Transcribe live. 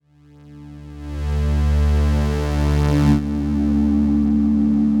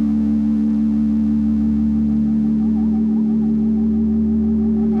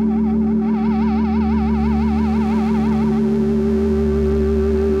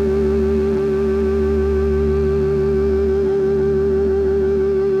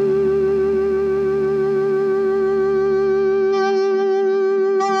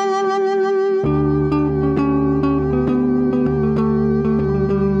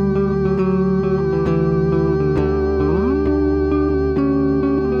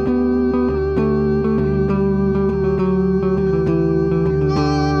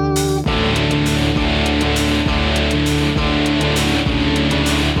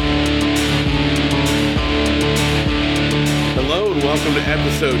welcome to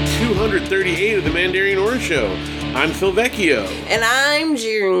episode 238 of the Mandarian Orange Show. I'm Phil Vecchio. And I'm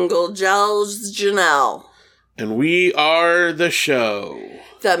Jingle Gels Janelle. And we are the show.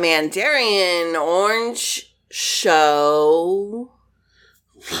 The Mandarian Orange Show.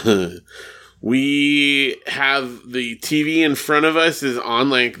 We have the TV in front of us is on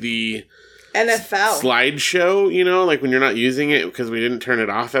like the NFL slideshow, you know, like when you're not using it because we didn't turn it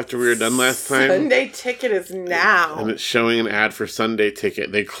off after we were done last time. Sunday Ticket is now. And it's showing an ad for Sunday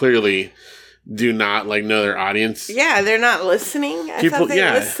Ticket. They clearly do not know their audience. Yeah, they're not listening. I thought they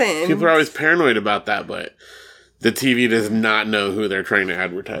listened. People are always paranoid about that, but the TV does not know who they're trying to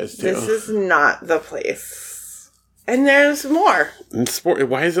advertise to. This is not the place. And there's more. And sport.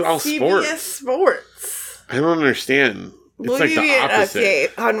 Why is it all sports? CBS Sports. I don't understand. We'll it's like give the you opposite. an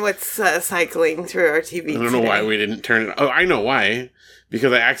update on what's cycling through our TV I don't know why we didn't turn it. Oh, I know why.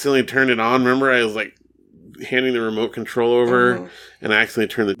 Because I accidentally turned it on. Remember, I was handing the remote control over, and I accidentally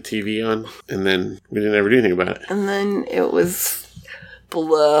turned the TV on, and then we didn't ever do anything about it. And then it was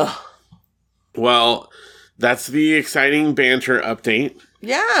blah. Well, that's the exciting banter update.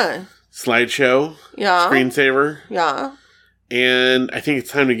 Yeah. Slideshow. Yeah. Screensaver. Yeah. And I think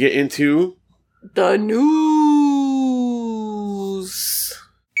it's time to get into the news.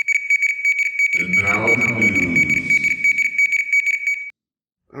 And now the news.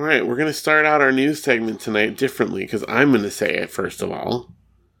 All right, we're going to start out our news segment tonight differently because I'm going to say it first of all.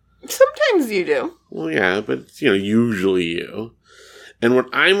 Sometimes you do. Well, yeah, but it's, usually you. And what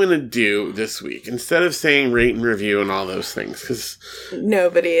I'm going to do this week, instead of saying rate and review and all those things, because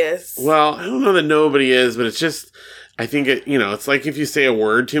nobody is. Well, I don't know that nobody is, but it's just, I think it's like if you say a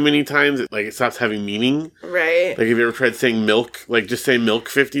word too many times, it stops having meaning. Right. Like, have you ever tried saying milk? Just say milk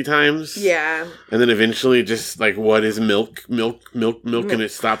 50 times? Yeah. And then eventually just, what is milk, and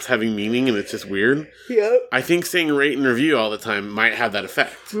it stops having meaning, and it's just weird. Yep. I think saying rate and review all the time might have that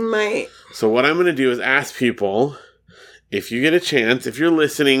effect. Might. So what I'm going to do is ask people, if you get a chance, if you're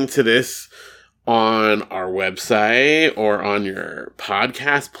listening to this on our website or on your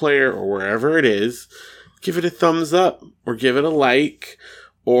podcast player or wherever it is, give it a thumbs up or give it a like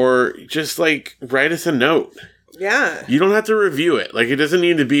or just write us a note. Yeah. You don't have to review it. It doesn't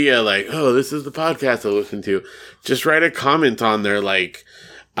need to be oh, this is the podcast I listen to. Just write a comment on there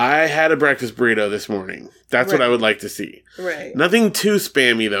I had a breakfast burrito this morning. That's what I would like to see. Right. Nothing too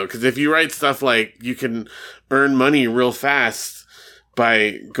spammy, though, because if you write stuff you can earn money real fast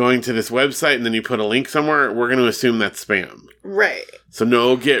by going to this website and then you put a link somewhere, we're going to assume that's spam. Right. So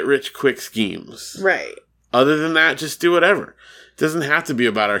no get-rich-quick schemes. Right. Other than that, just do whatever. It doesn't have to be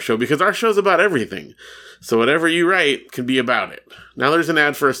about our show, because our show's about everything. So whatever you write can be about it. Now there's an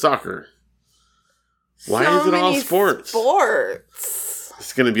ad for a soccer. Why is it all sports?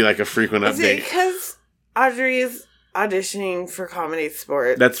 It's going to be a frequent update. Is it because Audrey's auditioning for Comedy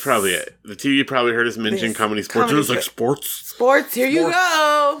Sports? That's probably it. The TV probably heard us mention Comedy Sports. And it was sports. Sports, here you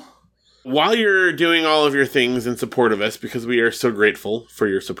go. While you're doing all of your things in support of us, because we are so grateful for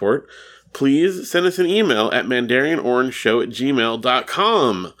your support, please send us an email at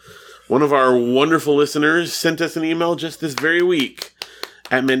mandarianorangeshow@gmail.com. One of our wonderful listeners sent us an email just this very week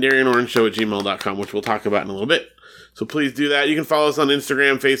at mandarianorangeshow@gmail.com, which we'll talk about in a little bit. So please do that. You can follow us on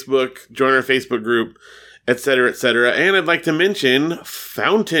Instagram, Facebook, join our Facebook group, etc., etc. And I'd like to mention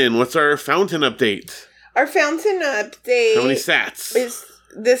Fountain. What's our Fountain update? Our Fountain update. How many sats? Is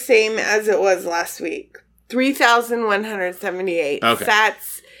the same as it was last week. 3,178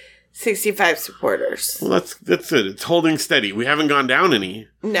 sats, 65 supporters. Well, that's it. It's holding steady. We haven't gone down any.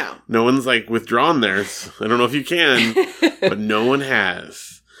 No. No one's withdrawn theirs. I don't know if you can, but no one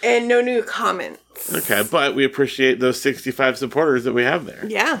has. And no new comments. Okay, but we appreciate those 65 supporters that we have there.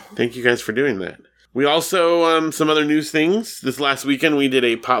 Yeah. Thank you guys for doing that. We also, some other news things. This last weekend, we did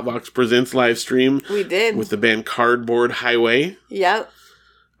a Potvox Presents live stream. We did. With the band Cardboard Highway. Yep.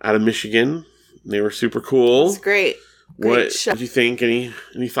 Out of Michigan. They were super cool. It was great. What did you think? Any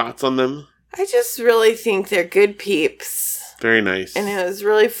thoughts on them? I just really think they're good peeps. Very nice. And it was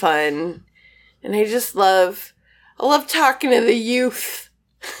really fun. And I love talking to the youth.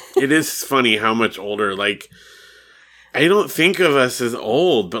 It is funny how much older, I don't think of us as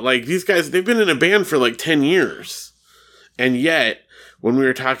old, but these guys, they've been in a band for 10 years. And yet, when we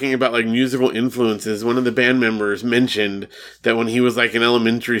were talking about musical influences, one of the band members mentioned that when he was in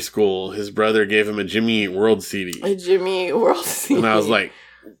elementary school, his brother gave him a Jimmy Eat World CD. A Jimmy Eat World CD. And I was like,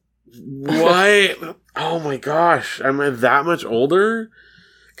 what? Oh my gosh, am I that much older?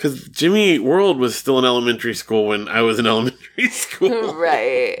 Because Jimmy Eat World was still in elementary school when I was in elementary school.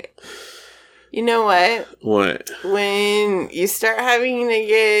 Right. You know what? What? When you start having to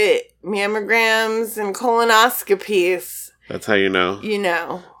get mammograms and colonoscopies, That's how you know. You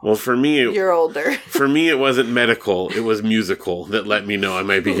know. Well, for me... You're older. For me, it wasn't medical. It was musical that let me know I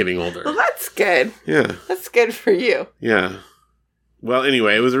might be getting older. Well, that's good. Yeah. That's good for you. Yeah. Well,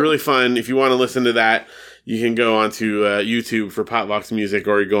 anyway, it was really fun. If you want to listen to that, you can go onto YouTube for Potvox Music,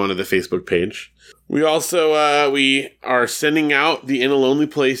 or you go onto the Facebook page. We also, we are sending out the In a Lonely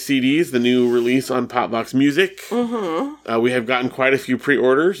Place CDs, the new release on Potvox Music. Mm-hmm. We have gotten quite a few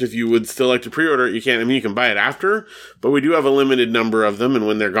pre-orders. If you would still like to pre-order it, you can. I mean, you can buy it after, but we do have a limited number of them, and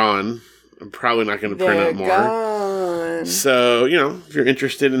when they're gone, I'm probably not going to print out more. Gone. So, you know, if you're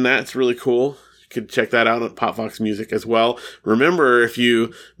interested in that, it's really cool. You could check that out at Potvox Music as well. Remember, if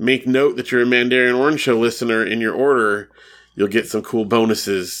you make note that you're a Mandarian Orange Show listener in your order, you'll get some cool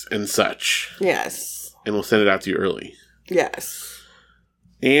bonuses and such. Yes. And we'll send it out to you early. Yes.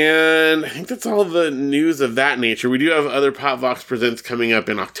 And I think that's all the news of that nature. We do have other Potvox Presents coming up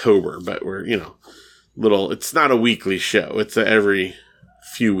in October, but we're, you know, it's not a weekly show. It's every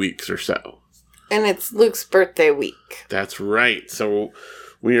few weeks or so. And it's Luke's birthday week. That's right. So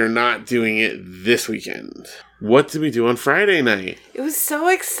we are not doing it this weekend. What did we do on Friday night? It was so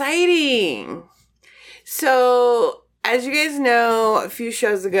exciting. So... as you guys know, a few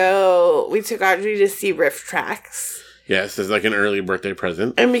shows ago, we took Audrey to see Riff Tracks. Yes, it's like an early birthday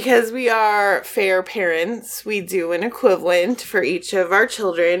present. And because we are fair parents, we do an equivalent for each of our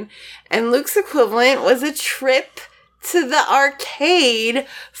children. And Luke's equivalent was a trip to the arcade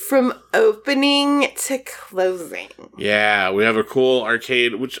from opening to closing. Yeah, we have a cool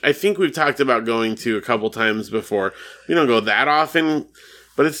arcade, which I think we've talked about going to a couple times before. We don't go that often.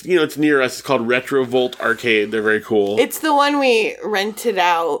 But it's, you know, it's near us. It's called Retrovolt Arcade. They're very cool. It's the one we rented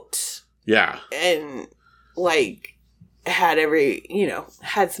out. Yeah. And, like, had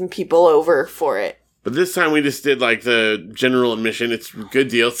had some people over for it. But this time we just did, like, the general admission. It's a good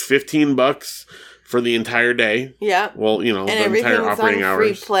deal. It's $15 for the entire day. Yeah. Well, you know, and the entire operating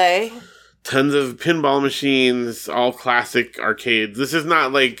hours. Free play. Tons of pinball machines, all classic arcades. This is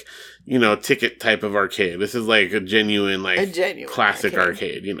not, like... you know, ticket type of arcade. This is like a genuine classic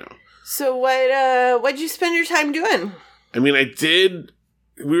arcade, you know. So what'd you spend your time doing? I mean,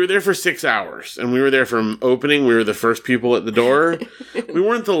 we were there for 6 hours, and we were there from opening. We were the first people at the door. We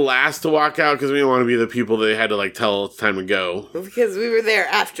weren't the last to walk out because we didn't want to be the people that they had to, like, tell it's time to go. Because we were there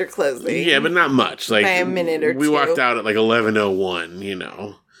after closing. Yeah, but not much. Like, by a minute or two. We walked out at, like, 11:01, you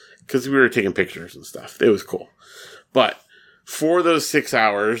know, because we were taking pictures and stuff. It was cool. But... for those 6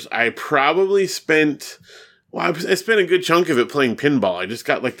 hours, I probably spent... well, I spent a good chunk of it playing pinball. I just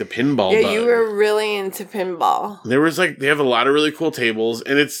got, like, the pinball bug. You were really into pinball. There was, like... they have a lot of really cool tables,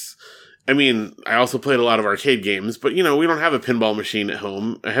 and it's... I mean, I also played a lot of arcade games, but, you know, we don't have a pinball machine at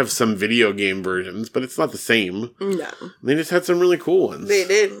home. I have some video game versions, but it's not the same. No. They just had some really cool ones. They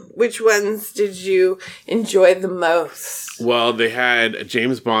did. Which ones did you enjoy the most? Well, they had a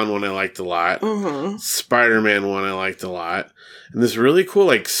James Bond one I liked a lot. Mm-hmm. Spider-Man one I liked a lot. And this really cool,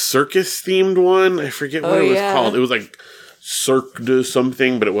 like, circus-themed one. I forget what it was called. It was, like, Cirque du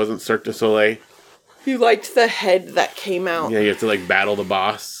something, but it wasn't Cirque du Soleil. You liked the head that came out. Yeah, you have to, like, battle the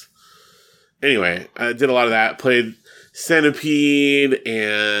boss. Anyway, I did a lot of that. Played Centipede,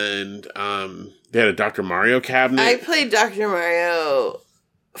 and they had a Dr. Mario cabinet. I played Dr. Mario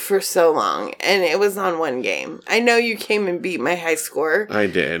for so long, and it was on one game. I know you came and beat my high score. I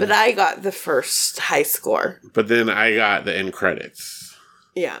did. But I got the first high score. But then I got the end credits.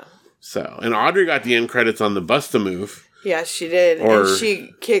 Yeah. So, and Audrey got the end credits on the Bust-A-Move. Yeah, she did. And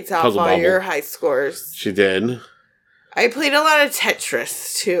she kicked off all your high scores. She did. I played a lot of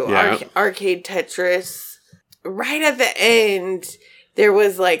Tetris, too. Yeah. Arcade Tetris. Right at the end, there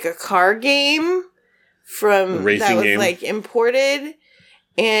was, like, a car game that was, like, imported.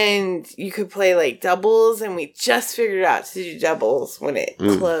 And you could play, like, doubles. And we just figured out to do doubles when it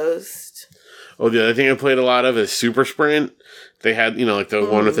closed. Oh, the other thing I played a lot of is Super Sprint. They had, you know, like, the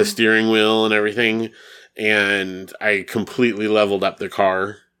one with the steering wheel and everything. And I completely leveled up the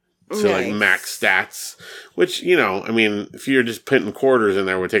car to, like, max stats. Which, you know, I mean, if you're just putting quarters in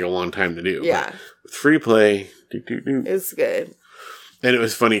there, it would take a long time to do. Yeah. But with free play, it's good. And it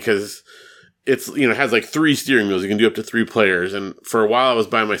was funny because it's, you know, it has, like, 3 steering wheels. You can do up to 3 players. And for a while, I was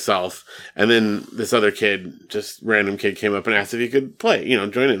by myself. And then this other kid, just random kid, came up and asked if he could play, you know,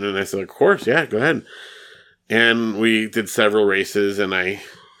 join in. And I said, of course, yeah, go ahead. And we did several races, and I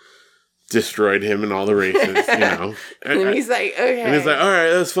destroyed him in all the races, you know. And he's like, okay. And he's like, all right,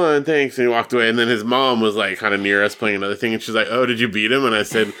 that's fun, thanks. And he walked away. And then his mom was, like, kind of near us playing another thing. And she's like, oh, did you beat him? And I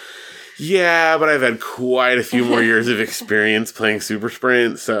said, yeah, but I've had quite a few more years of experience playing Super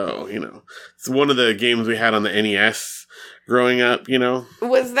Sprint. So, you know, it's one of the games we had on the NES growing up, you know.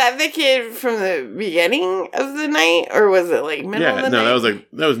 Was that the kid from the beginning of the night, or was it like middle of the night? Yeah,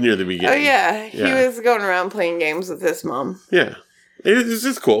 that was near the beginning. Oh yeah, he was going around playing games with his mom. Yeah, it's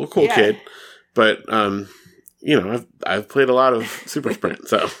just cool kid. But you know, I've played a lot of Super Sprint,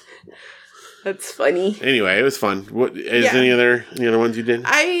 so that's funny. Anyway, it was fun. What is any other ones you did?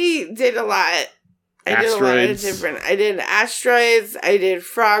 I did a lot. I did a lot of different. I did Asteroids. I did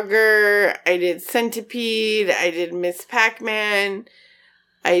Frogger. I did Centipede. I did Miss Pac-Man.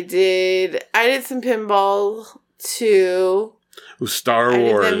 I did some pinball too. Star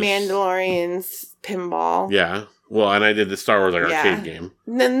Wars. I did the Mandarian's pinball. Yeah. Well, and I did the Star Wars arcade game.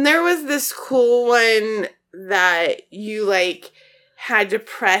 And then there was this cool one that you had to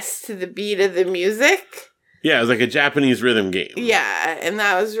press to the beat of the music. Yeah, it was like a Japanese rhythm game. Yeah, and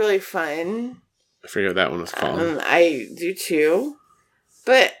that was really fun. I forget what that one was called. I do too.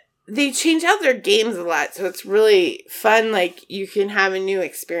 But they change out their games a lot, so it's really fun. You can have a new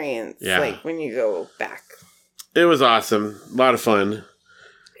experience when you go back. It was awesome. A lot of fun.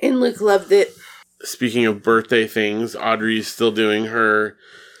 And Luke loved it. Speaking of birthday things, Audrey's still doing her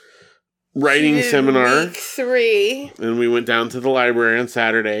writing seminar. Week 3. And we went down to the library on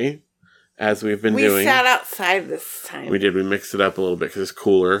Saturday, as we've been doing. We sat outside this time. We did. We mixed it up a little bit because it's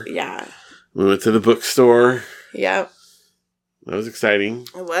cooler. Yeah. We went to the bookstore. Yep. That was exciting.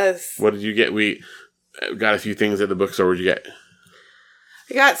 It was. What did you get? We got a few things at the bookstore. What did you get?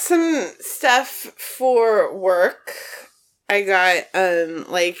 I got some stuff for work. I got,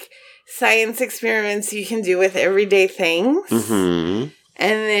 science experiments you can do with everyday things. Mm-hmm.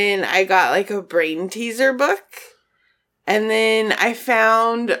 And then I got, a brain teaser book. And then I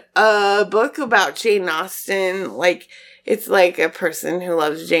found a book about Jane Austen, it's a person who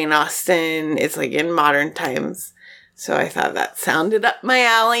loves Jane Austen. It's in modern times. So I thought that sounded up my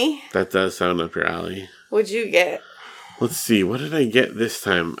alley. That does sound up your alley. What'd you get? Let's see. What did I get this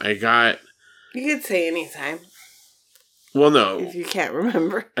time? I got... You could say anytime. Well, no. If you can't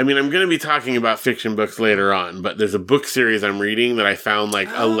remember. I mean, I'm going to be talking about fiction books later on, but there's a book series I'm reading that I found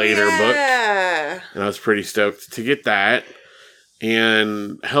a later book. And I was pretty stoked to get that.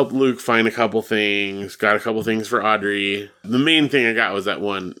 And helped Luke find a couple things. Got a couple things for Audrey. The main thing I got was that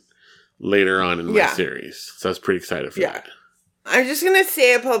one later on in my series. So I was pretty excited for that. I'm just going to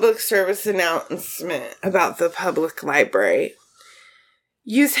say a public service announcement about the public library.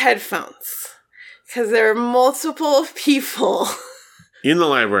 Use headphones. Because there are multiple people. In the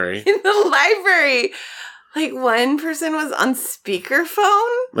library. In the library. One person was on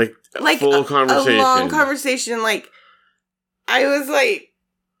speakerphone. Full conversation. A long conversation. I was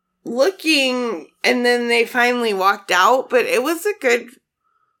looking, and then they finally walked out, but it was a good...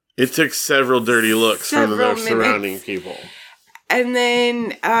 It took several dirty looks from the surrounding people. And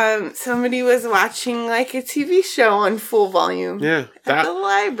then somebody was watching a TV show on full volume. Yeah. At the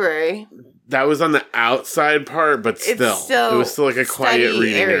library. That was on the outside part, but still it was still a quiet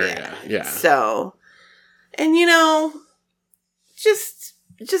reading area. Yeah. So, and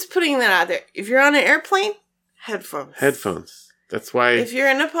just putting that out there. If you're on an airplane, headphones. That's why if you're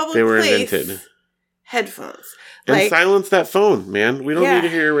in a public they were place, invented. Headphones. And silence that phone, man. We don't need to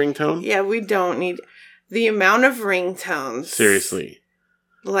hear your ringtone. Yeah, we don't need the amount of ringtones. Seriously.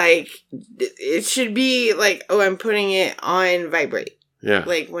 It should be I'm putting it on vibrate. Yeah.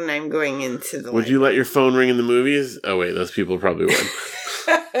 When I'm going into the Would you let your phone ring in the movies? Oh, wait, those people probably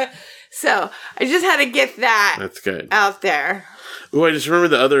would. So, I just had to get that That's good. out there. Oh, I just remember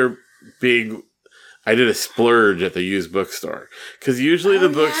the other big... I did a splurge at the used bookstore. Because usually the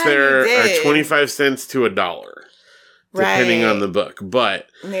books there are 25 cents to $1. Depending on the book. But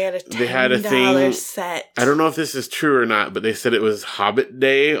they had a $10 set. I don't know if this is true or not, but they said it was Hobbit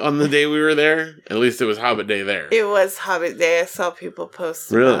Day on the day we were there. At least it was Hobbit Day there. It was Hobbit Day. I saw people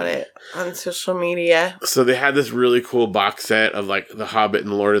post about it on social media. So they had this really cool box set of The Hobbit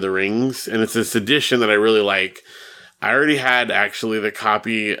and Lord of the Rings. And it's this edition that I really like. I already had actually a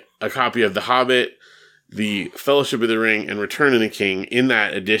copy of The Hobbit, The Fellowship of the Ring, and Return of the King in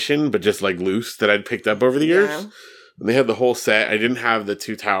that edition, but just loose that I'd picked up over the years. Yeah. And they had the whole set. I didn't have the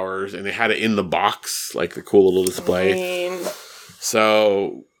Two Towers, and they had it in the box, the cool little display.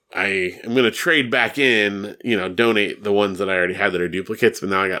 So I am going to trade back in, donate the ones that I already had that are duplicates, but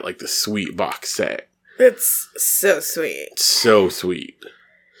now I got the sweet box set. It's so sweet. So sweet.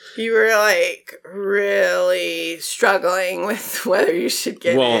 You were really struggling with whether you should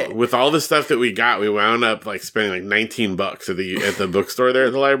get it. Well, with all the stuff that we got, we wound up spending $19 at the bookstore there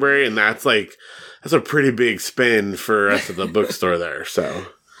at the library, and that's that's a pretty big spend for us at the bookstore there. So,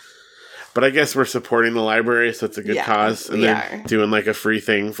 but I guess we're supporting the library, so it's a good cause, and they're doing a free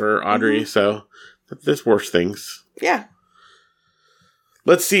thing for Audrey. Mm-hmm. So, there's worse things. Yeah.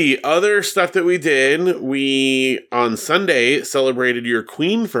 Let's see. Other stuff that we did. We, on Sunday, celebrated your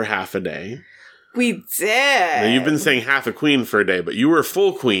queen for half a day. We did. Now, you've been saying half a queen for a day, but you were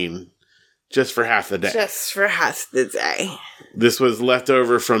full queen just for half the day. Just for half the day. This was left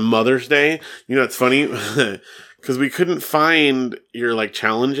over from Mother's Day. You know, it's funny because we couldn't find your, like,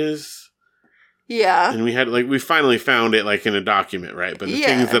 challenges. Yeah. And we finally found it, like, in a document, right? But the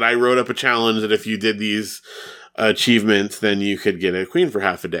things that I wrote up a challenge that if you did these achievements, then you could get a queen for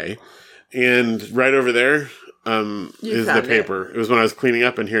half a day. And right over there is the paper. It was when I was cleaning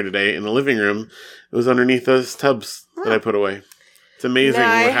up in here today in the living room. It was underneath those tubs that I put away. It's amazing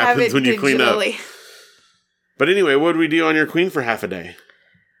what happens when you clean up. But anyway, what did we do on your queen for half a day?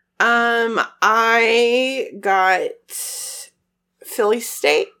 I got Philly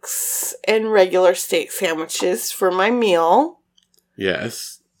steaks and regular steak sandwiches for my meal.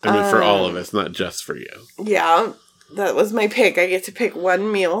 Yes. I mean, for all of us, not just for you. Yeah. That was my pick. I get to pick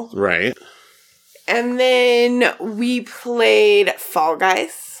one meal. Right. And then we played Fall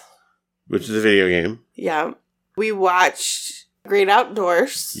Guys. Which is a video game. Yeah. We watched Great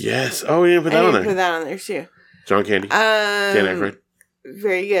Outdoors. Yes. Oh, we didn't put that on there. Put that on there, too. John Candy. Dan Aykroyd.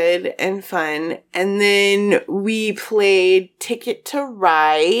 Very good and fun. And then we played Ticket to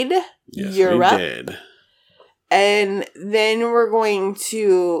Ride Europe. We did. And then we're going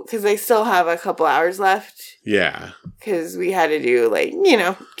to, because I still have a couple hours left. Yeah. Because we had to do, like, you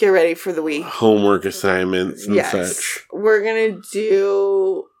know, get ready for the week. Homework assignments and such. We're going to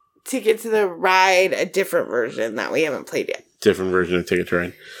do Ticket to the Ride, a different version that we haven't played yet. Different version of Ticket to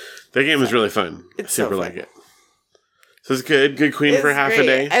Ride. That game is really fun. It's super so like it. So it's good. Good queen for half a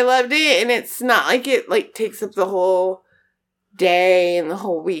day. I loved it, and it's not like it like takes up the whole day and the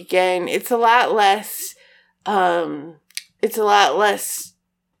whole weekend. It's a lot less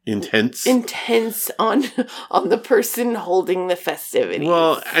intense on the person holding the festivities.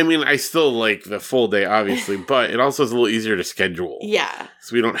 Well, I mean, I still like the full day, obviously, but it also is a little easier to schedule. Yeah.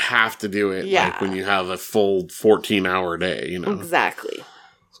 So we don't have to do it like when you have a full 14-hour day, you know. Exactly.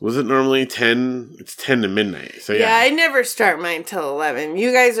 So was it normally 10? It's 10 to midnight. So yeah, I never start mine till 11.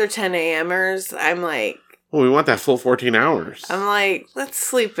 You guys are 10 a.m.ers. I'm like... Well, we want that full 14 hours. I'm like, let's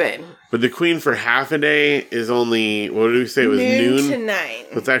sleep in. But the queen for half a day is only, what did we say? It was noon to 9.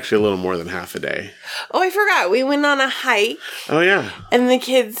 It's actually a little more than half a day. Oh, I forgot. We went on a hike. Oh, yeah. And the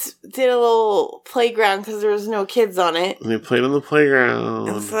kids did a little playground because there was no kids on it. And they played on the playground.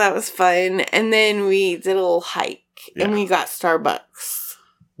 And so that was fun. And then we did a little hike. Yeah. And we got Starbucks.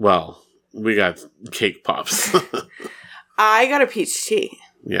 Well, we got cake pops. I got a peach tea.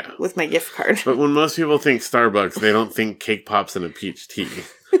 Yeah. With my gift card. But when most people think Starbucks, they don't think cake pops and a peach tea.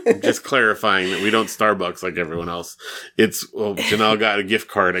 Just clarifying that we don't Starbucks like everyone else. It's, well, Janelle got a gift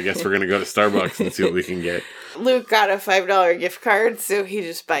card. I guess we're going to go to Starbucks and see what we can get. Luke got a $5 gift card, so he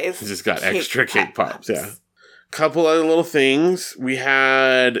just buys He just got extra cake pops, yeah. Couple other little things. We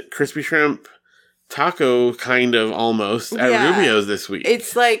had crispy shrimp taco, kind of, almost, at Rubio's this week.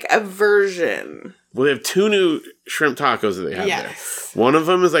 It's like a version. Well, they have 2 new shrimp tacos that they have there. One of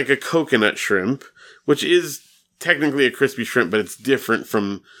them is like a coconut shrimp, which is technically a crispy shrimp, but it's different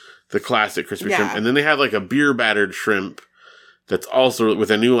from the classic crispy shrimp. And then they have like a beer battered shrimp that's also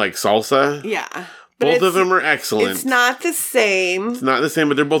with a new like salsa. Yeah. Both of them are excellent. It's not the same. It's not the same,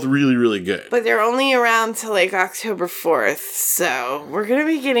 but they're both really, really good. But they're only around till like October 4th, so we're going to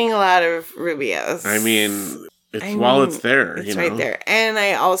be getting a lot of Rubio's. I mean, while it's there. It's right there. And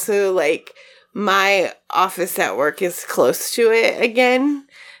I also like... My office at work is close to it again,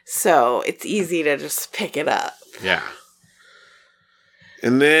 so it's easy to just pick it up. Yeah.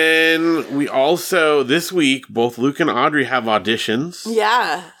 And then we also, this week, both Luke and Audrey have auditions.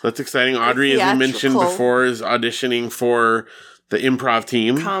 Yeah. So that's exciting. Audrey, as we mentioned before, is auditioning for the improv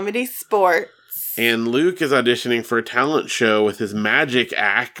team. Comedy Sports. And Luke is auditioning for a talent show with his magic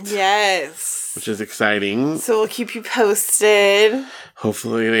act. Yes. Which is exciting. So we'll keep you posted.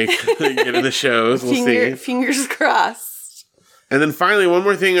 Hopefully they get in the shows. We'll see. Fingers crossed. And then finally, one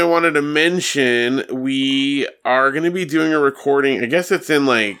more thing I wanted to mention. We are going to be doing a recording. I guess it's in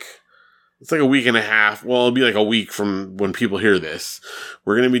like a week and a half. Well, it'll be like a week from when people hear this.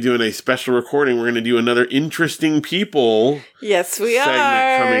 We're going to be doing a special recording. We're going to do another Interesting People segment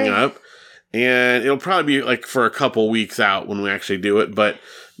coming up. And it'll probably be like for a couple weeks out when we actually do it. But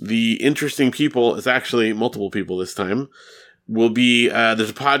the Interesting People is actually multiple people this time. Will be, there's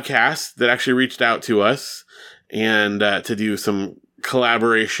a podcast that actually reached out to us and to do some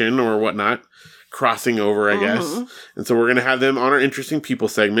collaboration or whatnot, crossing over, I guess. And so we're going to have them on our Interesting People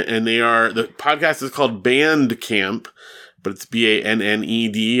segment. And the podcast is called Band Camp, but it's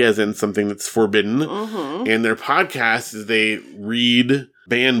BANNED as in something that's forbidden. And their podcast is they read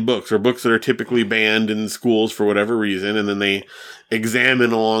banned books or books that are typically banned in schools for whatever reason, and then they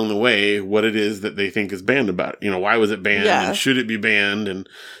examine along the way what it is that they think is banned about it. Why was it banned and should it be banned? And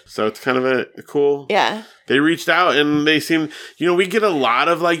so it's kind of a cool... Yeah. They reached out and they seemed... we get a lot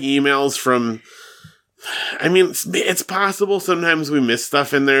of emails from... I mean, it's possible sometimes we miss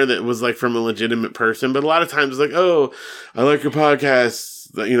stuff in there that was from a legitimate person, but a lot of times it's oh, I like your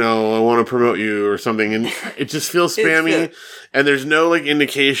podcast. I want to promote you or something. And it just feels spammy. And there's no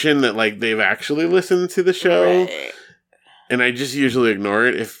indication that they've actually listened to the show. Right. And I just usually ignore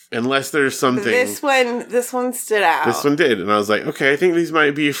it unless there's something. This one stood out. This one did. And I was like, okay, I think these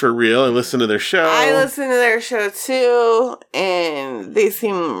might be for real. I listened to their show. I listened to their show too. And they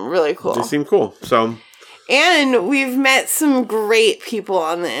seem really cool. They seem cool. So. And we've met some great people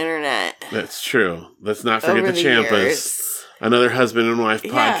on the internet. That's true. Let's not forget the Champas. Another husband and wife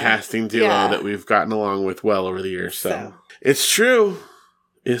podcasting duo that we've gotten along with well over the years. So it's true.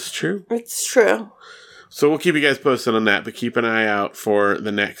 It's true. It's true. So we'll keep you guys posted on that, but keep an eye out for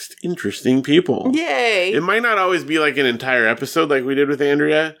the next interesting people. Yay. It might not always be an entire episode like we did with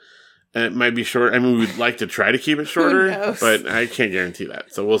Andrea. It might be short. I mean, we'd like to try to keep it shorter, but I can't guarantee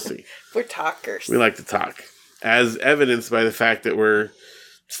that. So we'll see. We're talkers. We like to talk. As evidenced by the fact that we're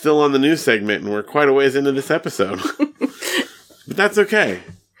still on the news segment and we're quite a ways into this episode. But that's okay.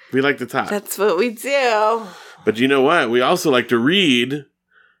 We like to talk. That's what we do. But you know what? We also like to read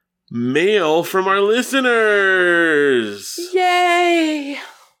mail from our listeners. Yay!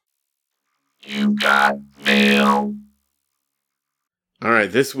 You got mail. All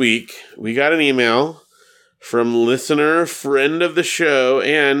right, this week we got an email from listener, friend of the show,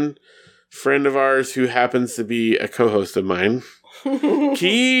 and friend of ours who happens to be a co-host of mine.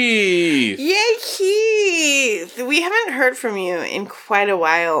 Keith! Yay, Keith! We haven't heard from you in quite a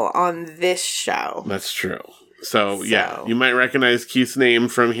while on this show. That's true. So, yeah, you might recognize Keith's name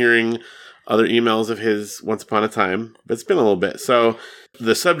from hearing other emails of his once upon a time, but it's been a little bit. So,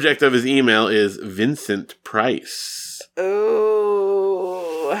 the subject of his email is Vincent Price.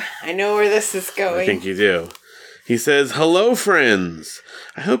 Oh, I know where this is going. I think you do. He says, "Hello, friends.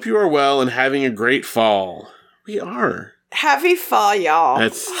 I hope you are well and having a great fall." We are. Happy fall, y'all.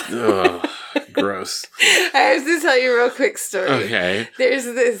 That's gross. I have to tell you a real quick story. Okay. There's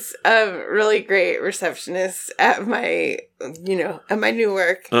this really great receptionist at my, at my new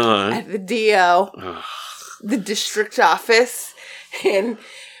work, at the DO, the district office. And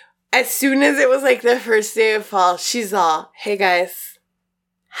as soon as it was the first day of fall, she's all, "Hey guys,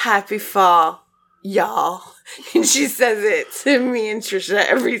 happy fall, y'all." And she says it to me and Trisha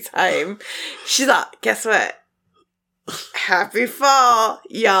every time. She's all, "Guess what? Happy fall,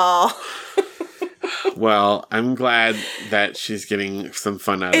 y'all." Well, I'm glad that she's getting some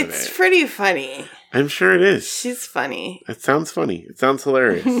fun out of it. It's pretty funny. I'm sure it is. She's funny. It sounds funny. It sounds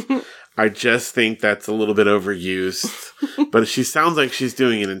hilarious. I just think that's a little bit overused. But she sounds like she's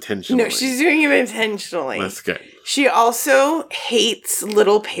doing it intentionally. No, she's doing it intentionally. That's good. She also hates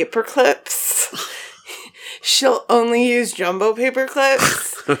little paper clips. She'll only use jumbo paper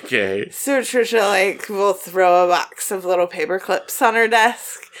clips. Okay. So Trisha, will throw a box of little paper clips on her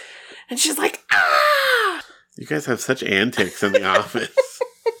desk. And she's like, "Ah!" You guys have such antics in the office.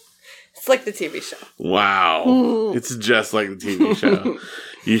 It's like the TV show. Wow. It's just like the TV show.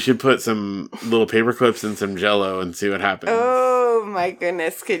 You should put some little paper clips and some Jell-O and see what happens. Oh, my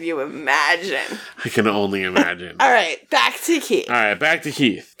goodness. Can you imagine? I can only imagine. All right. Back to Keith. All right. Back to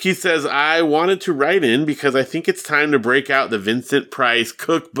Keith. Keith says, "I wanted to write in because I think it's time to break out the Vincent Price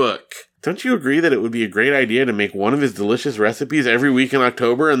cookbook. Don't you agree that it would be a great idea to make one of his delicious recipes every week in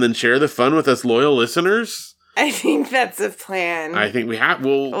October and then share the fun with us loyal listeners?" I think that's a plan. I think we have.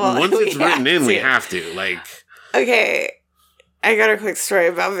 Well once it's written in, we have to. Okay. I got a quick story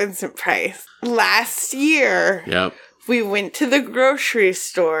about Vincent Price. Last year, we went to the grocery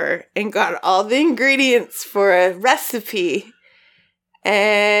store and got all the ingredients for a recipe.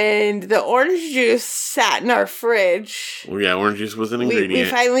 And the orange juice sat in our fridge. Well, yeah, orange juice was an ingredient. We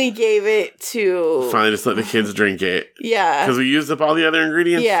finally gave it to... Finally just let the kids drink it. Yeah. Because we used up all the other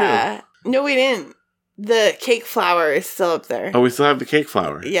ingredients, too. No, we didn't. The cake flour is still up there. Oh, we still have the cake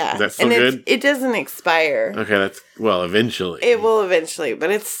flour. Yeah. Is that still good? It doesn't expire. Okay, eventually. It will eventually,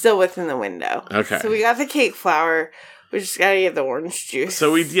 but it's still within the window. Okay. So we got the cake flour. We just gotta get the orange juice.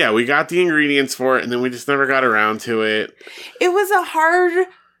 So we got the ingredients for it, and then we just never got around to it. It was a hard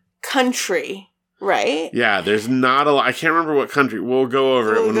country, right? Yeah, there's not a lot. I can't remember what country. We'll go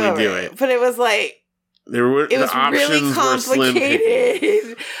over it when we do it. But it was the options really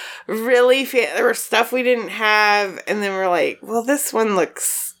complicated. Really, there was stuff we didn't have, and then we're like, well, this one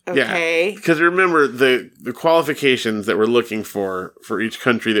looks Okay. Yeah, because remember, the qualifications that we're looking for each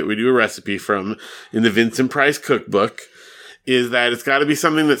country that we do a recipe from in the Vincent Price cookbook is that it's got to be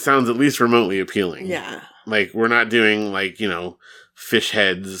something that sounds at least remotely appealing. Yeah. Like, we're not doing, like, fish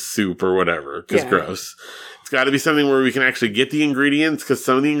heads soup or whatever, because gross. It's got to be something where we can actually get the ingredients, because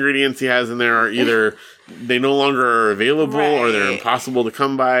some of the ingredients he has in there are either they no longer are available or they're impossible to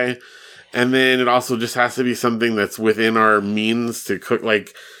come by. And then it also just has to be something that's within our means to cook.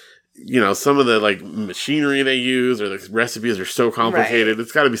 Like, some of the like machinery they use or the recipes are so complicated.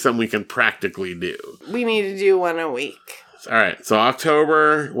 It's got to be something we can practically do. We need to do one a week. All right. So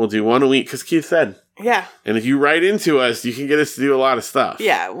October, we'll do one a week because Keith said. Yeah. And if you write into us, you can get us to do a lot of stuff.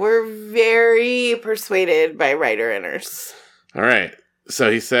 Yeah. We're very persuaded by writer-inners. All right. So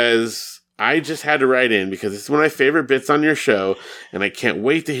he says, I just had to write in because it's one of my favorite bits on your show, and I can't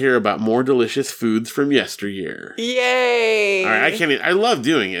wait to hear about more delicious foods from yesteryear. Yay! All right, I love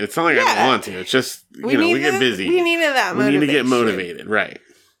doing it. It's not like I don't want to. It's just, we get busy. We needed that motivation. We need to get motivated, right.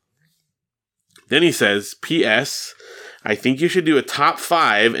 Then he says, P.S., I think you should do a top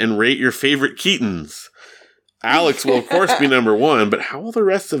 5 and rate your favorite Keatons. Alex will, of course, be number 1, but how will the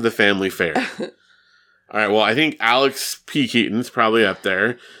rest of the family fare? All right, well, I think Alex P. Keaton's probably up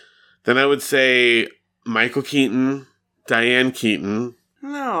there. Then I would say Michael Keaton, Diane Keaton.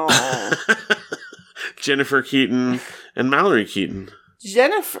 No. Jennifer Keaton, and Mallory Keaton.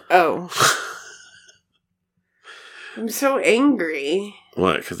 Jennifer. Oh. I'm so angry.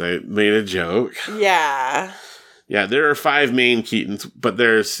 What? Because I made a joke? Yeah. Yeah, there are 5 main Keatons, but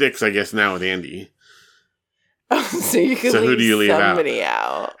there's 6, I guess, now with Andy. Oh, so you can leave, who do you leave somebody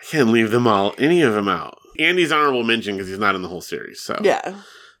out? I can't leave them all, any of them out. Andy's honorable mention because he's not in the whole series, so. Yeah.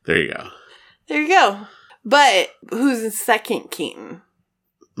 There you go. There you go. But who's the second Keaton?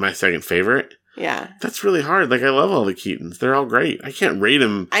 My second favorite? Yeah. That's really hard. Like, I love all the Keatons. They're all great. I can't rate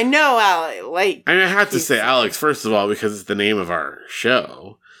them. I know, Alex. I have to say Alex, first of all, because it's the name of our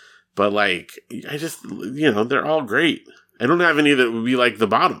show. But, like, I just, they're all great. I don't have any that would be, like, the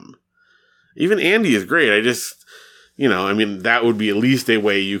bottom. Even Andy is great. I just, that would be at least a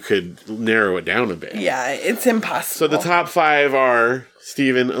way you could narrow it down a bit. Yeah, it's impossible. So the top 5 are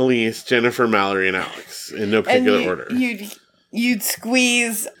Stephen, Elise, Jennifer, Mallory, and Alex, in no particular order. You'd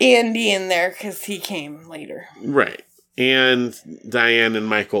squeeze Andy in there because he came later. Right. And Diane and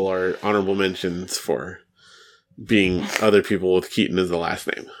Michael are honorable mentions for being other people with Keaton as the last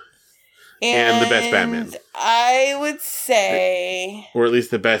name. And the best Batman. I would say... Or at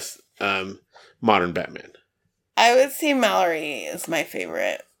least the best modern Batman. I would say Mallory is my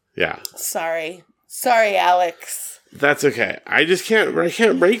favorite. Yeah. Sorry, Alex. That's okay. I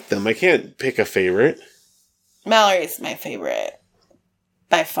can't rate them. I can't pick a favorite. Mallory's my favorite.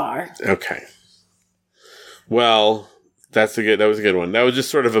 By far. Okay. Well, that was a good one. That was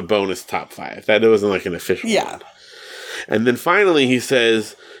just sort of a bonus top 5. That wasn't like an official one. And then finally he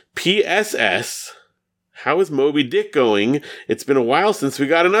says, PSS, how is Moby Dick going? It's been a while since we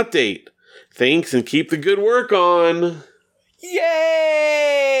got an update. Thanks and keep the good work on.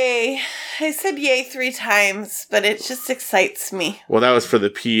 Yay! I said yay 3 times, but it just excites me. Well, that was for the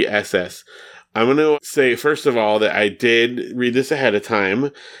PSS. I'm going to say, first of all, that I did read this ahead of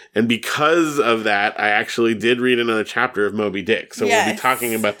time. And because of that, I actually did read another chapter of Moby Dick. So we'll be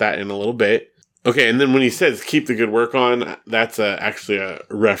talking about that in a little bit. Okay, and then when he says keep the good work on, that's actually a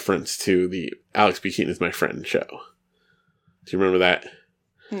reference to the Alex B. Keaton is My Friend show. Do you remember that?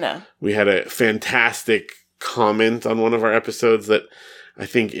 No. We had a fantastic comment on one of our episodes that I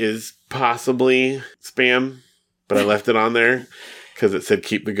think is possibly spam, but I left it on there because it said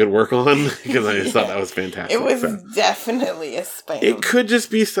keep the good work on because I just thought that was fantastic. It was definitely a spam. It could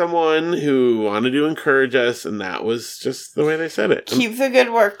just be someone who wanted to encourage us, and that was just the way they said it. Keep the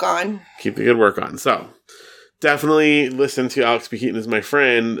good work on. Keep the good work on. So definitely listen to Alex B. Keaton is My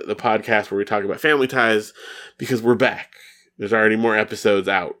Friend, the podcast where we talk about family ties, because we're back. There's already more episodes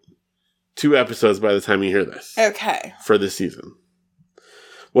out. 2 episodes by the time you hear this. Okay. For this season.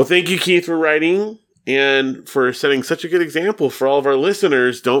 Well, thank you, Keith, for writing and for setting such a good example for all of our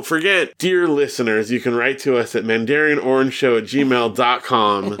listeners. Don't forget, dear listeners, you can write to us at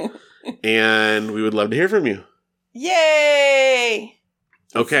mandarianorangeshow@gmail.com and we would love to hear from you. Yay!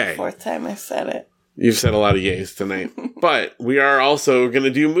 Okay. That's the 4th time I said it. You've said a lot of yays tonight. But we are also going to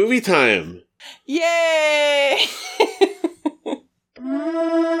do movie time. Yay!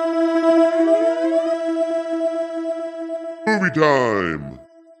 Movie time!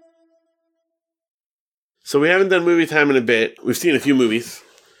 So we haven't done movie time in a bit. We've seen a few movies.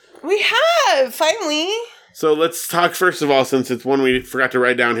 We have, finally. So let's talk first of all, since it's one we forgot to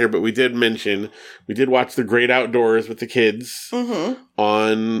write down here, but we did mention, we did watch The Great Outdoors with the kids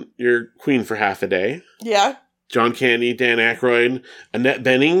on your Queen for half a day. Yeah. John Candy, Dan Aykroyd, Annette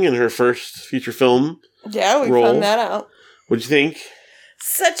Bening in her first feature film. Yeah, we found that out. What'd you think?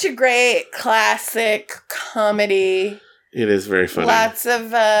 Such a great classic comedy. It is very funny. Lots of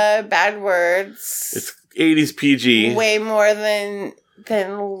bad words. It's 80s PG. Way more than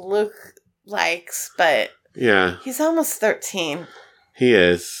Luke likes, but yeah, he's almost 13. He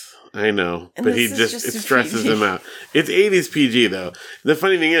is. I know. And but he just it stresses him out. It's 80s PG, though. The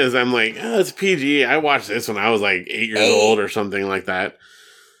funny thing is, I'm like, oh, it's PG. I watched this when I was like 8 years old or something like that.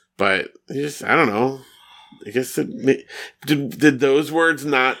 But I don't know. I guess did those words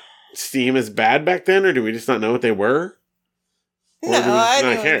not seem as bad back then, or do we just not know what they were? No, I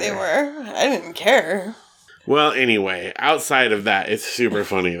knew what they were. I didn't care. Well, anyway, outside of that, it's super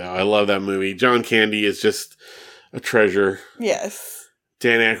funny, though. I love that movie. John Candy is just a treasure. Yes.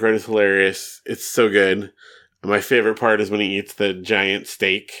 Dan Aykroyd is hilarious. It's so good. My favorite part is when he eats the giant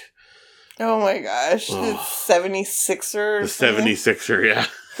steak. Oh my gosh. The 76er. The 76er, yeah.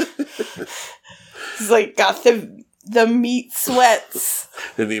 He's like got the meat sweats.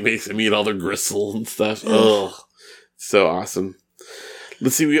 And he makes him eat all the gristle and stuff. Oh, so awesome.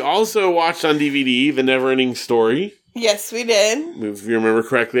 Let's see, we also watched on DVD The Neverending Story. Yes, we did. If you remember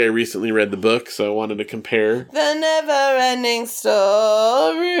correctly, I recently read the book, so I wanted to compare. The Neverending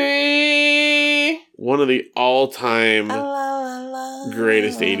Story. One of the all-time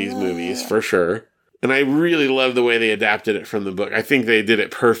greatest 80s movies, for sure. And I really love the way they adapted it from the book. I think they did it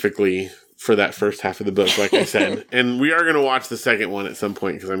perfectly for that first half of the book, like I said. And we are going to watch the second one at some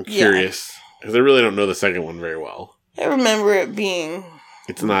point, because I'm curious. Because I really don't know the second one very well. I remember it being...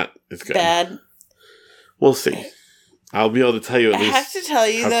 It's good. Bad. We'll see. I'll be able to tell you at least. I have to tell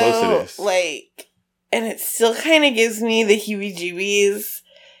you, though, like, and it still kind of gives me the heebie-jeebies,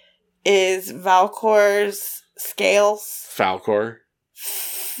 is Valcor's scales. Falcor?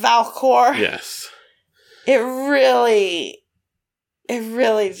 Valcor. Yes. It really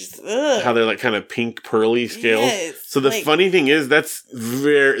just, ugh. How they're like kind of pink pearly scales. Yes, so the funny thing is,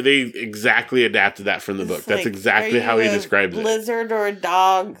 they exactly adapted that from the book. That's exactly how he describes it. Lizard or a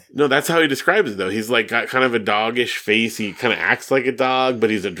dog? No, that's how he describes it, though. He's like got kind of a doggish face. He kind of acts like a dog, but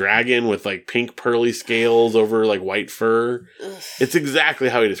he's a dragon with like pink pearly scales over like white fur. Ugh. It's exactly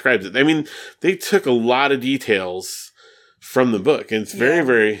how he describes it. I mean, they took a lot of details from the book, and it's very,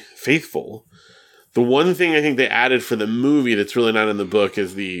 very faithful. The one thing I think they added for the movie that's really not in the book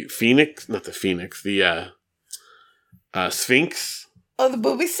is the Sphinx. Oh, the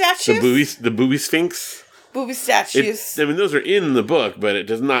booby statues? The booby Sphinx? Booby statues. Those are in the book, but it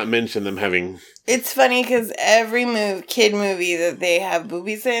does not mention them having... It's funny because every kid movie that they have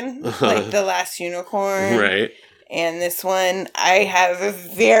boobies in, like The Last Unicorn. Right. And this one, I have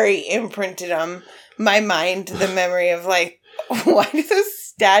very imprinted on my mind the memory of like, why do those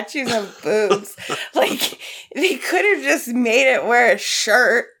statues have boobs? Like, they could have just made it wear a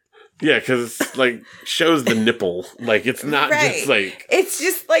shirt. Yeah, because it's like shows the nipple. Like, it's not just like... It's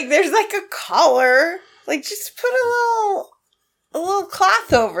just like there's like a collar. Like, just put a little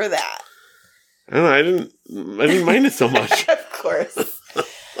cloth over that. I don't know. I didn't mind it so much. Of course.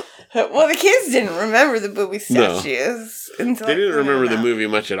 Well, the kids didn't remember the booby statues. No. They didn't remember the movie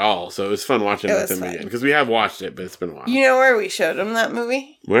much at all, so it was fun watching it with them again. Because we have watched it, but it's been a while. You know where we showed them that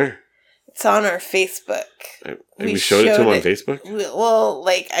movie? Where? It's on our Facebook. We showed it to them on Facebook? Well,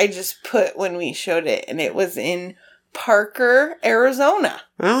 like, I just put when we showed it, and it was in Parker, Arizona.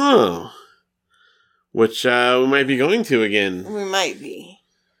 Oh. Which we might be going to again. We might be.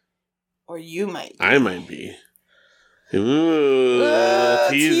 Or you might be. I might be. Ooh,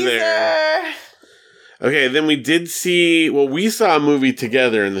 teaser. Okay, then we did see... Well, we saw a movie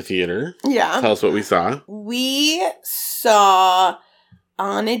together in the theater. Yeah. Tell us what we saw. We saw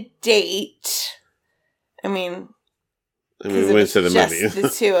On a Date... we went to the movie. The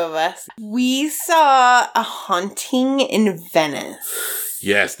two of us. We saw A Haunting in Venice.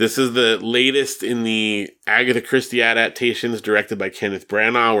 Yes, this is the latest in the Agatha Christie adaptations directed by Kenneth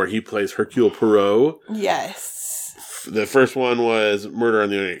Branagh, where he plays Hercule Poirot. Yes. The first one was Murder on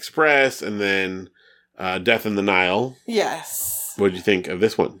the Orient Express, and then Death in the Nile. Yes. What did you think of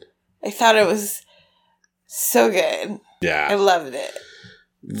this one? I thought it was so good. Yeah. I loved it.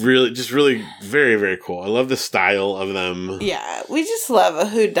 Really very, very cool. I love the style of them. Yeah, we just love a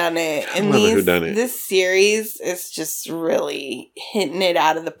whodunit. And this series is just really hitting it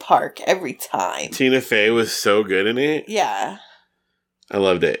out of the park every time. Tina Fey was so good in it. Yeah. I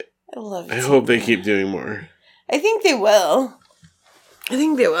loved it. I love it. I hope they keep doing more. I think they will.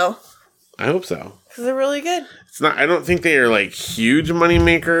 I hope so. Because they're really good. It's not. I don't think they are like huge money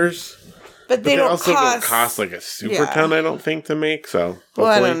makers. But they don't cost like a super ton, I don't think, to make. So well,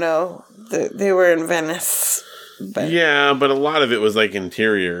 I don't know. They were in Venice. But. Yeah, but a lot of it was like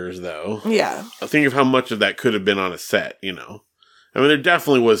interiors, though. Yeah. Think of how much of that could have been on a set, you know. I mean, there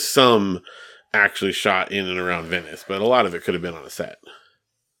definitely was some actually shot in and around Venice, but a lot of it could have been on a set.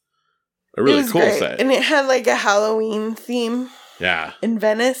 A really cool set. And it had like a Halloween theme. Yeah. In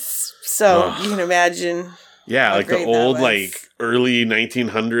Venice. So you can imagine. Yeah, like the old, like, early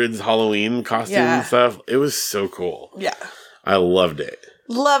 1900s Halloween costume and stuff. It was so cool. Yeah. I loved it.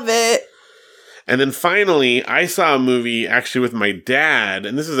 Love it. And then finally, I saw a movie actually with my dad,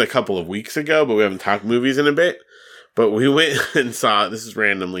 and this is a couple of weeks ago, but we haven't talked movies in a bit. But we went and saw, this is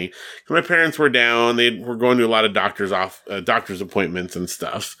randomly, my parents were down, they were going to a lot of doctor's appointments and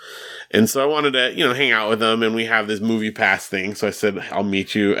stuff. And so I wanted to, you know, hang out with them, and we have this movie pass thing. So I said, I'll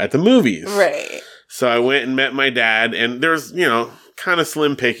meet you at the movies. Right. So I went and met my dad, and there's, you know, kind of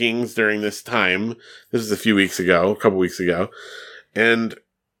slim pickings during this time. This was a couple weeks ago. And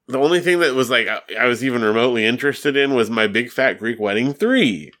the only thing that was like, I was even remotely interested in was My Big Fat Greek Wedding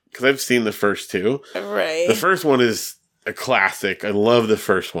 3. Because I've seen the first two. Right. The first one is a classic. I love the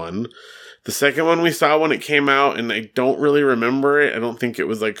first one. The second one we saw when it came out, and I don't really remember it. I don't think it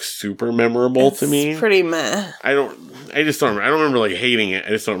was like super memorable to me. It's pretty meh. I just don't remember. I don't remember like hating it. I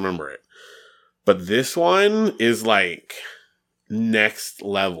just don't remember it. But this one is like next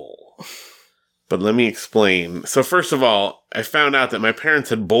level. But let me explain. So first of all, I found out that my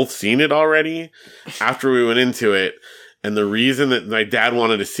parents had both seen it already after we went into it. And the reason that my dad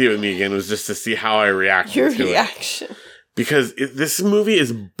wanted to see it with me again was just to see how I reacted to it. Your reaction. Because this movie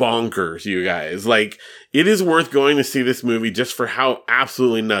is bonkers, you guys. Like, it is worth going to see this movie just for how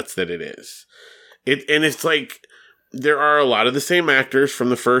absolutely nuts that it is. And it's like, there are a lot of the same actors from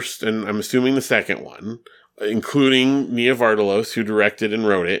the first, and I'm assuming the second one, including Nia Vardalos, who directed and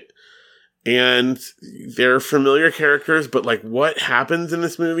wrote it. And they're familiar characters, but like what happens in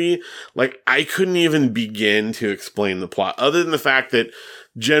this movie, like I couldn't even begin to explain the plot other than the fact that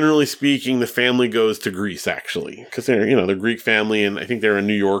generally speaking, the family goes to Greece actually, because they're, you know, the Greek family. And I think they're in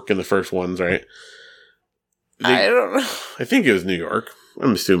New York in the first ones, right? I don't know. I think it was New York.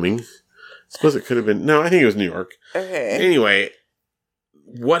 I'm assuming. I suppose it could have been. No, I think it was New York. Okay. Anyway,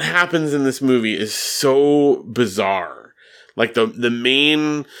 what happens in this movie is so bizarre. Like the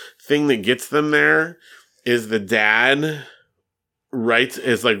main thing that gets them there is the dad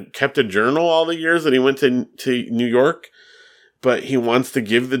kept a journal all the years that he went to New York, but he wants to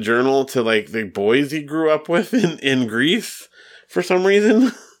give the journal to like the boys he grew up with in Greece for some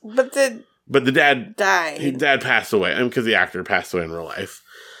reason. But the dad died. His dad passed away. because the actor passed away in real life.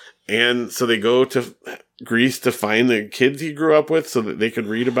 And so they go to Greece to find the kids he grew up with so that they could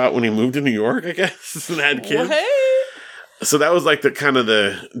read about when he moved to New York, I guess, and had kids. What? So that was like the kind of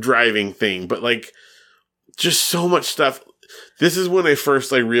the driving thing, but like just so much stuff. This is when I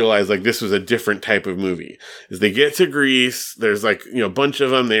first like realized like this was a different type of movie. As they get to Greece, there's like, you know, a bunch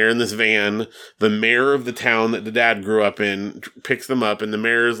of them there in this van. The mayor of the town that the dad grew up in picks them up, and the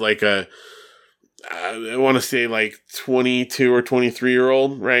mayor is like I want to say like 22 or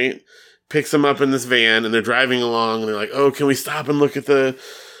 23-year-old, right? Picks them up in this van, and they're driving along, and they're like, "Oh, can we stop and look at the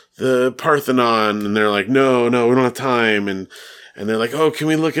Parthenon?" And they're like, no, we don't have time. And they're like, "Oh, can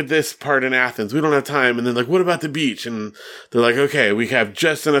we look at this part in Athens?" "We don't have time." And then like, "What about the beach?" And they're like, "Okay, we have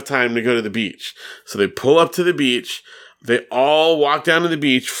just enough time to go to the beach." So they pull up to the beach. They all walk down to the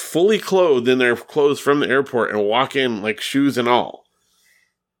beach fully clothed in their clothes from the airport and walk in like shoes and all.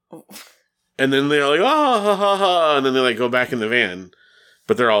 And then they're like, "Oh, ha, ha, ha." And then they like go back in the van,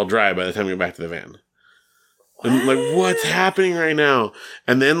 but they're all dry by the time we get back to the van. And like, what's happening right now?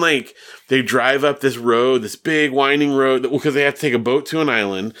 And then like they drive up this road, this big winding road, because they have to take a boat to an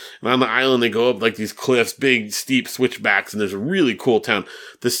island. And on the island, they go up like these cliffs, big steep switchbacks, and there's a really cool town.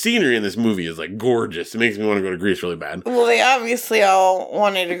 The scenery in this movie is like gorgeous. It makes me want to go to Greece really bad. Well, they obviously all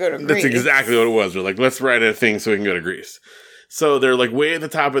wanted to go to Greece. That's exactly what it was. They're like, let's write a thing so we can go to Greece. So they're like way at the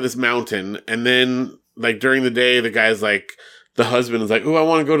top of this mountain, and then like during the day, the guy's like, the husband is like, "Oh, I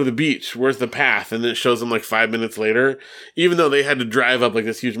want to go to the beach. Where's the path?" And then it shows him like 5 minutes later, even though they had to drive up like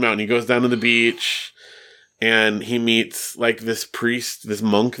this huge mountain. He goes down to the beach and he meets like this priest, this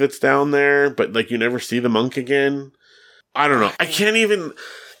monk that's down there, but like you never see the monk again. I don't know. I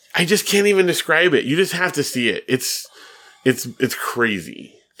just can't even describe it. You just have to see it. It's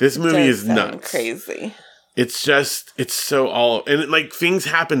crazy. This movie is nuts. Crazy. It's so all, and like things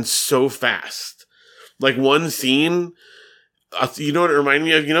happen so fast. Like one scene, You know what it reminded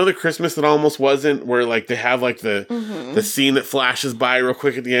me of? You know the Christmas That Almost Wasn't, where like they have like the scene that flashes by real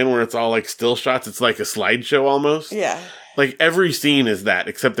quick at the end where it's all like still shots. It's like a slideshow almost. Yeah. Like every scene is that,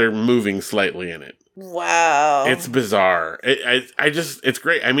 except they're moving slightly in it. Wow. It's bizarre. It's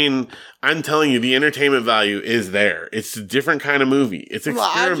great. I mean, I'm telling you, the entertainment value is there. It's a different kind of movie. It's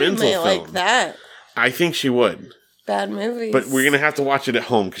experimental film. Like that. I think she would. Bad movies. But we're going to have to watch it at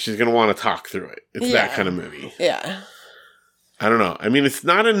home because she's going to want to talk through it. It's that kind of movie. Yeah. I don't know. I mean, it's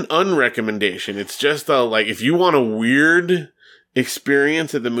not an unrecommendation. It's just like, if you want a weird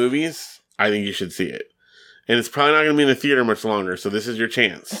experience at the movies, I think you should see it. And it's probably not going to be in the theater much longer, so this is your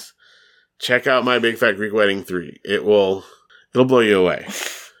chance. Check out My Big Fat Greek Wedding 3. It'll blow you away.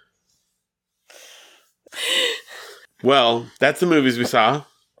 Well, that's the movies we saw.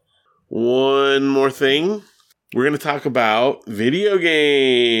 One more thing. We're going to talk about video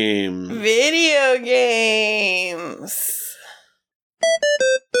games. Video games.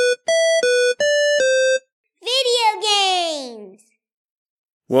 Video games.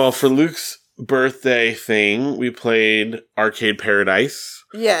 Well, for Luke's birthday thing, we played Arcade Paradise.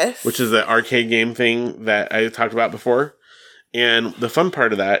 Yes. Which is the arcade game thing that I talked about before. And the fun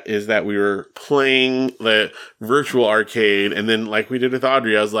part of that is that we were playing the virtual arcade, and then like we did with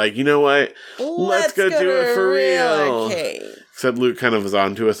Audrey, I was like, you know what? Let's go do it for real. Arcade. Except Luke kind of was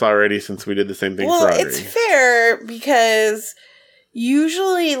on to us already since we did the same thing for Audrey. Well, it's fair because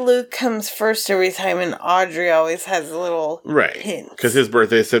usually Luke comes first every time, and Audrey always has a little hint. Because his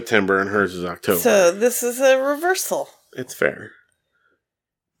birthday is September and hers is October. So this is a reversal. It's fair.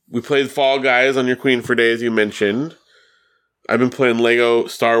 We played Fall Guys on your Queen for Day, as you mentioned. I've been playing Lego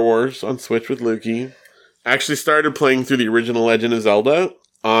Star Wars on Switch with Lukey. I actually started playing through the original Legend of Zelda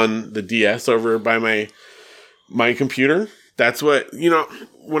on the DS over by my computer. That's what,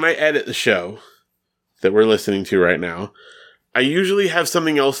 when I edit the show that we're listening to right now, I usually have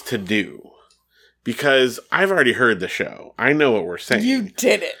something else to do because I've already heard the show. I know what we're saying. You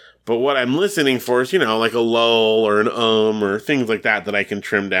did it. But what I'm listening for is, like a lull or an or things like that I can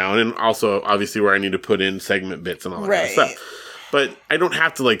trim down. And also, obviously, where I need to put in segment bits and all that kind of stuff. But I don't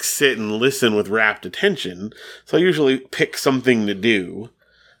have to, sit and listen with rapt attention. So I usually pick something to do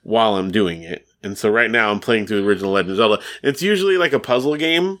while I'm doing it. And so right now, I'm playing through the original Legend of Zelda. It's usually like a puzzle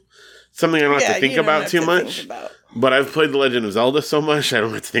game. Something I don't have to think about too much. But I've played the Legend of Zelda so much, I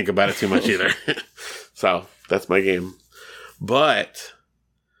don't have to think about it too much either. So, that's my game. But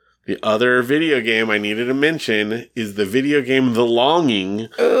the other video game I needed to mention is the video game The Longing,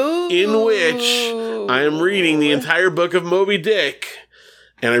 in which I am reading the entire book of Moby Dick,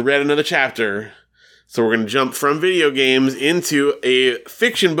 and I read another chapter. So we're going to jump from video games into a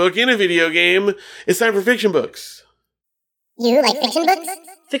fiction book in a video game. It's time for fiction books. You like fiction books?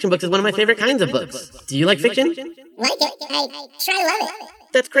 Fiction books is one of my favorite kinds of books. Do you like fiction? Like it? I try to love it.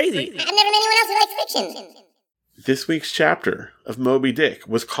 That's crazy. I've never met anyone else who likes fiction. This week's chapter of Moby Dick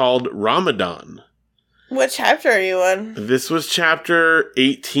was called Ramadan. What chapter are you on? This was chapter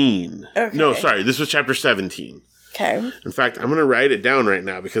 18. Okay. No, sorry, this was chapter 17. Okay. In fact, I'm going to write it down right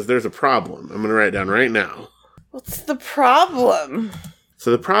now because there's a problem. I'm going to write it down right now. What's the problem?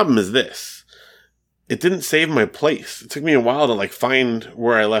 So the problem is this. It didn't save my place. It took me a while to find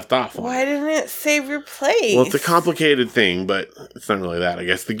where I left off. Why didn't it save your place? Well, it's a complicated thing, but it's not really that, I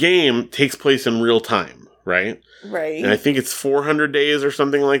guess. The game takes place in real time, right? Right. And I think it's 400 days or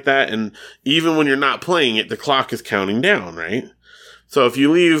something like that. And even when you're not playing it, the clock is counting down, right? So if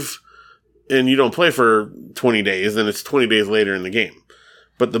you leave and you don't play for 20 days, then it's 20 days later in the game.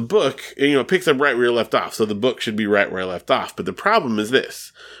 But the book, it picks up right where you left off. So the book should be right where I left off. But the problem is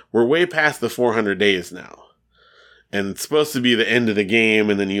this. We're way past the 400 days now. And it's supposed to be the end of the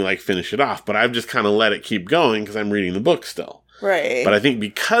game and then you finish it off. But I've just kind of let it keep going because I'm reading the book still. Right. But I think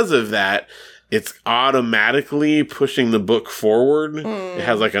because of that, it's automatically pushing the book forward. It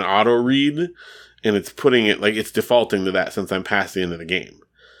has an auto read and it's putting it it's defaulting to that since I'm past the end of the game.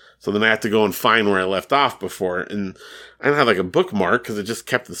 So then I have to go and find where I left off before. And I don't have a bookmark because it just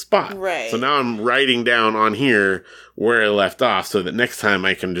kept the spot. Right. So now I'm writing down on here where I left off so that next time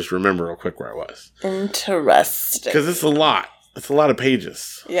I can just remember real quick where I was. Interesting. Because it's a lot. It's a lot of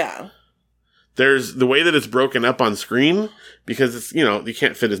pages. Yeah. There's the way that it's broken up on screen because it's, you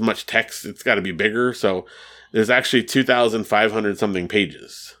can't fit as much text. It's got to be bigger. So there's actually 2,500 something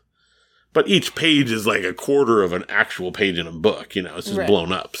pages. But each page is a quarter of an actual page in a book, it's just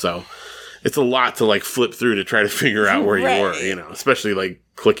blown up. So it's a lot to flip through to try to figure out where you were, especially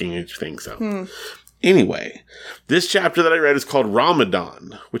clicking each thing. So anyway, this chapter that I read is called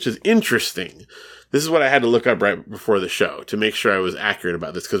Ramadan, which is interesting. This is what I had to look up right before the show to make sure I was accurate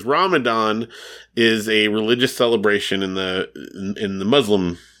about this, because Ramadan is a religious celebration in the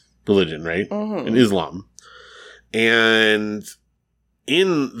Muslim religion, right? Mm-hmm. In Islam. And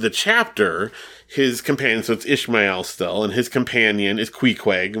in the chapter, his companion, so it's Ishmael still, and his companion is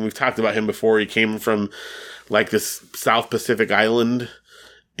Queequeg, and we've talked about him before. He came from like this South Pacific island,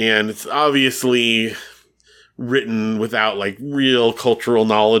 and it's obviously written without like real cultural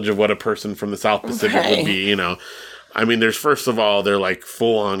knowledge of what a person from the South Pacific would be, you know. I mean, there's, first of all, they're like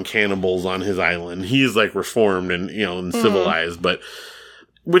full on cannibals on his island. He's like reformed and, you know, and civilized, but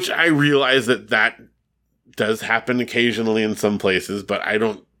which I realize that does happen occasionally in some places, but I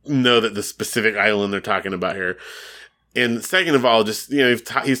don't know that the specific island they're talking about here. And second of all, just, you know,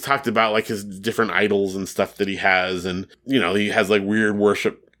 he's talked about like his different idols and stuff that he has, and, you know, he has like weird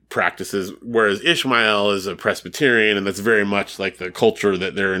worship practices, whereas Ishmael is a Presbyterian, and that's very much like the culture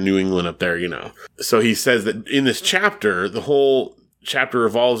that they're in New England up there, you know. So he says that in this chapter, the whole chapter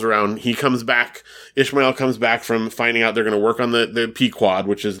revolves around, Ishmael comes back from finding out they're going to work on the Pequod,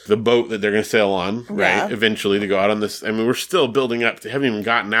 which is the boat that they're going to sail on, right? Eventually to go out on this. I mean, we're still building up. They haven't even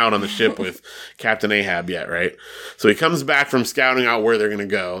gotten out on the ship with Captain Ahab yet, right? So he comes back from scouting out where they're going to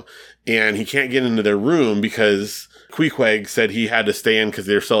go, and he can't get into their room because Queequeg said he had to stay in because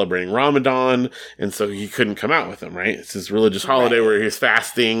they were celebrating Ramadan, and so he couldn't come out with them, right? It's this religious holiday where he's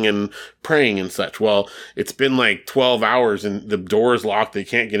fasting and praying and such. Well, it's been like 12 hours and the door is locked. They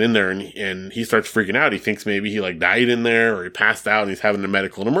can't get in there, and he starts freaking out. He thinks maybe he like died in there or he passed out and he's having a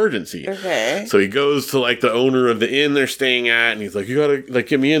medical emergency. Okay. So he goes to like the owner of the inn they're staying at, and he's like, you gotta like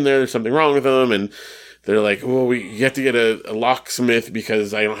get me in there. There's something wrong with him. And they're like, well, you have to get a locksmith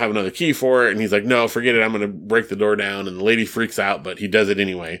because I don't have another key for it. And he's like, no, forget it. I'm going to break the door down. And the lady freaks out, but he does it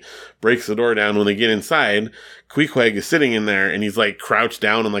anyway. Breaks the door down. When they get inside, Queequeg is sitting in there, and he's like crouched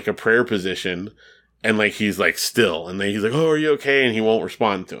down in like a prayer position. And like, he's like still. And then he's like, oh, are you okay? And he won't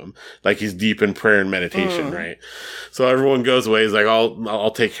respond to him. Like he's deep in prayer and meditation, right? So everyone goes away. He's like, I'll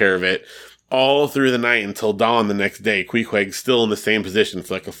take care of it. All through the night until dawn the next day, Queequeg's still in the same position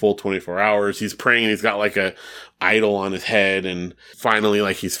for like a full 24 hours. He's praying, and he's got like a idol on his head, and finally,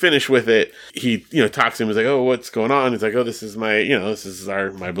 like, he's finished with it. He, you know, talks to him. He's like, oh, what's going on? He's like, oh, this is my, you know, this is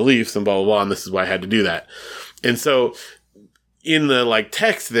my beliefs and blah, blah, blah, and this is why I had to do that. And so in the like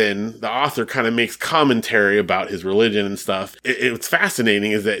text, then the author kind of makes commentary about his religion and stuff. It's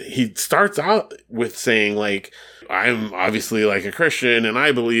fascinating is that he starts out with saying like, I'm obviously like a Christian, and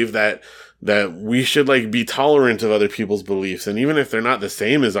I believe that we should like be tolerant of other people's beliefs. And even if they're not the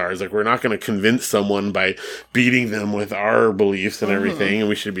same as ours, like we're not going to convince someone by beating them with our beliefs and everything. And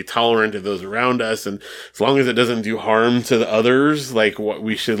we should be tolerant of those around us. And as long as it doesn't do harm to the others, like what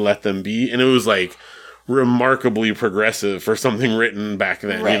we should let them be. And it was like remarkably progressive for something written back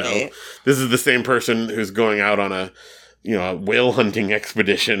then, you know. This is the same person who's going out on a whale hunting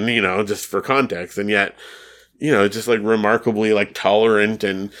expedition, you know, just for context. And yet, you know, just like remarkably like tolerant,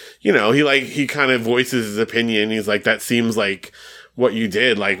 and, you know, he kind of voices his opinion. He's like, that seems like what you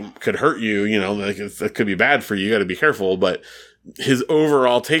did, like, could hurt you, you know, like it could be bad for you. You got to be careful. But his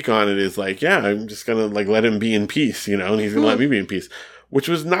overall take on it is like, yeah, I'm just going to like let him be in peace, you know, and he's going to let me be in peace, which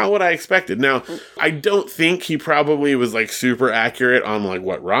was not what I expected. Now, I don't think he probably was like super accurate on like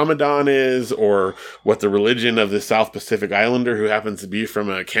what Ramadan is or what the religion of the South Pacific Islander who happens to be from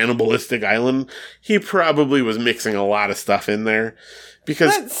a cannibalistic island. He probably was mixing a lot of stuff in there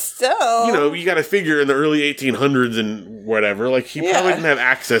because, but still, you know, you got to figure in the early 1800s and whatever, like he probably didn't have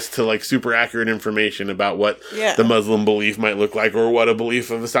access to like super accurate information about what the Muslim belief might look like or what a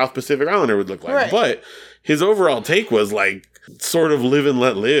belief of a South Pacific Islander would look like. Right. But his overall take was like, sort of live and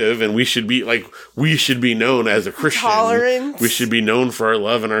let live, and we should be known as a Christian. Tolerance. We should be known for our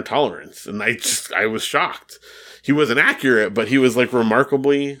love and our tolerance. And I was shocked. He wasn't accurate, but he was like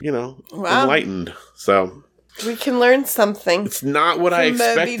remarkably, you know, enlightened. So we can learn something. It's not what I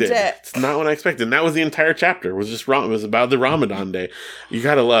expected. It's not what I expected. And that was the entire chapter. It was just wrong. It was about the Ramadan day. You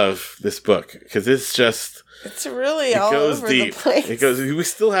gotta love this book because it's really all over deep. The place. It goes. We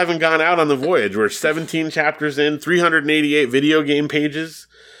still haven't gone out on the voyage. We're 17 chapters in, 388 video game pages,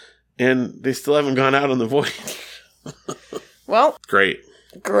 and they still haven't gone out on the voyage. Well, great.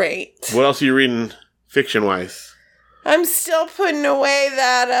 What else are you reading fiction-wise? I'm still putting away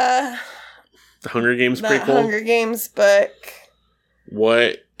that the Hunger Games prequel. Hunger Games book.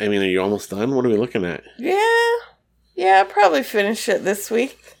 What? I mean, are you almost done? What are we looking at? Yeah, I'll probably finish it this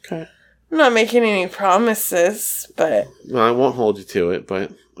week. Okay. I'm not making any promises, but... No, I won't hold you to it,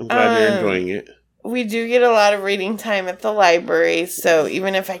 but I'm glad you're enjoying it. we do get a lot of reading time at the library, so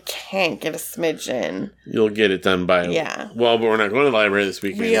even if I can't get a smidgen, you'll get it done by... Yeah. Well, but we're not going to the library this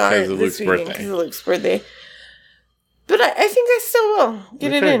weekend because of Luke's birthday. Because of Luke's birthday. But I think I still will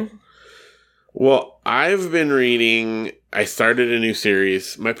get it in. Well, I've been reading... I started a new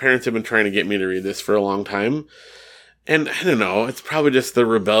series. My parents have been trying to get me to read this for a long time. And I don't know, it's probably just the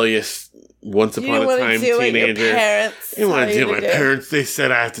rebellious once upon a time teenager. I didn't want to do what my parents. They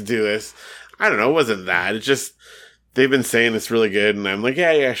said I have to do this. I don't know, it wasn't that. It's just, they've been saying it's really good, and I'm like,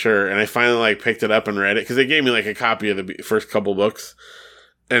 yeah, sure. And I finally picked it up and read it, because they gave me a copy of the first couple books.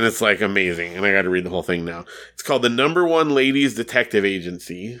 And it's amazing, and I got to read the whole thing now. It's called The Number One Ladies Detective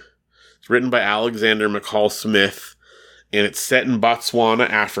Agency. It's written by Alexander McCall Smith, and it's set in Botswana,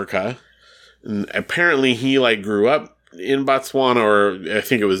 Africa. And apparently he grew up in Botswana, or I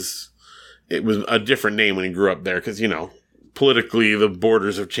think it was a different name when he grew up there, because politically the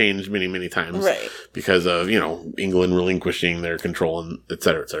borders have changed many, many times, right? Because of England relinquishing their control and et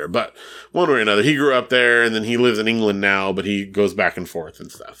cetera, et cetera. But one way or another, he grew up there, and then he lives in England now, but he goes back and forth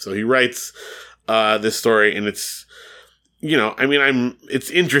and stuff. So he writes this story, and it's it's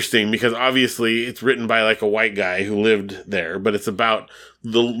interesting because obviously it's written by a white guy who lived there, but it's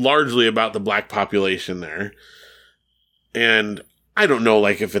largely about the black population there. And I don't know,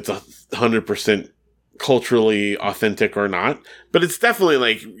 if it's 100% culturally authentic or not, but it's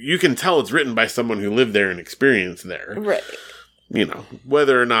definitely you can tell it's written by someone who lived there and experienced there. Right.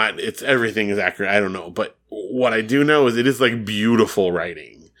 Whether or not everything is accurate, I don't know. But what I do know is it is beautiful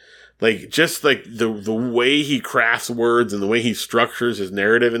writing. Just the way he crafts words and the way he structures his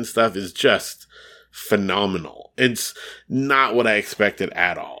narrative and stuff is just phenomenal. It's not what I expected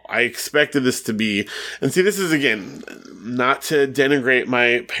at all. I expected this to be, and see, this is, again, not to denigrate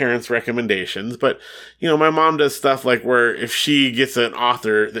my parents' recommendations, but, my mom does stuff where if she gets an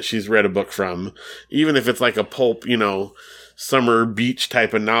author that she's read a book from, even if it's a pulp, summer beach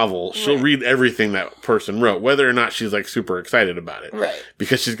type of novel, she'll read everything that person wrote, whether or not she's super excited about it. Right.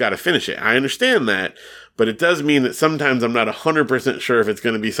 Because she's got to finish it. I understand that, but it does mean that sometimes I'm not 100% sure if it's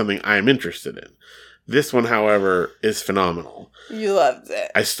going to be something I'm interested in. This one, however, is phenomenal. You loved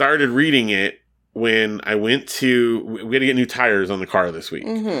it. I started reading it when I went we had to get new tires on the car this week.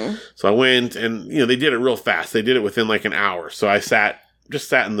 Mm-hmm. So I went and, they did it real fast. They did it within an hour. So I sat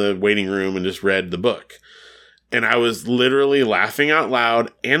in the waiting room and just read the book. And I was literally laughing out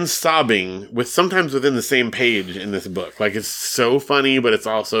loud and sobbing sometimes within the same page in this book. It's so funny, but it's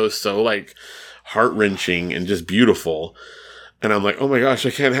also so heart-wrenching and just beautiful. And I'm oh my gosh, I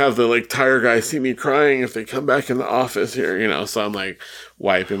can't have the tire guy see me crying if they come back in the office here, So I'm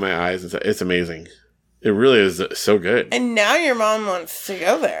wiping my eyes and it's amazing. It really is so good. And now your mom wants to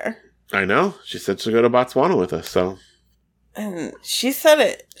go there. I know. She said she'll go to Botswana with us, so. And she said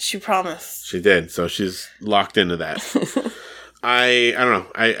it. She promised. She did. So she's locked into that. I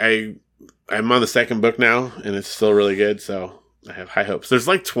don't know. I'm on the second book now, and it's still really good. So I have high hopes. There's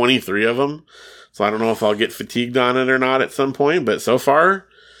 23 of them. So I don't know if I'll get fatigued on it or not at some point. But so far,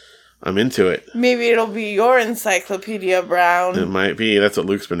 I'm into it. Maybe it'll be your Encyclopedia Brown. It might be. That's what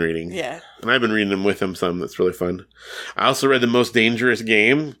Luke's been reading. Yeah. And I've been reading them with him some. That's really fun. I also read The Most Dangerous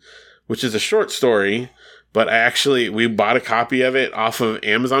Game, which is a short story. But we bought a copy of it off of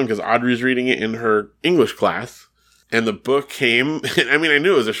Amazon because Audrey's reading it in her English class. And the book came, I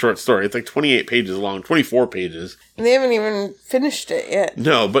knew it was a short story. It's 28 pages long, 24 pages. And they haven't even finished it yet.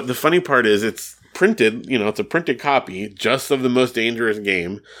 No, but the funny part is it's printed, it's a printed copy just of The Most Dangerous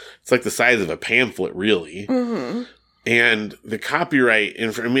Game. It's the size of a pamphlet, really. Mm-hmm. And the copyright,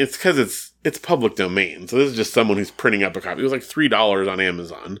 it's because it's public domain. So this is just someone who's printing up a copy. It was $3 on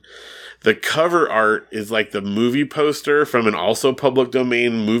Amazon. The cover art is the movie poster from an also public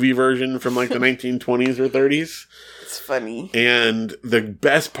domain movie version from the 1920s or 30s. It's funny. And the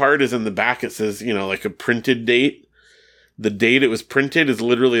best part is in the back it says, a printed date. The date it was printed is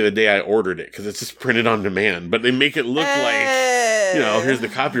literally the day I ordered it because it's just printed on demand. But they make it look here's the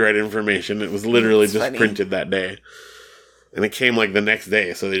copyright information. It was literally just printed that day. And it came the next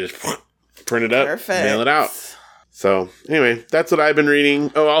day. So they just print it up, mail it out. So, anyway, that's what I've been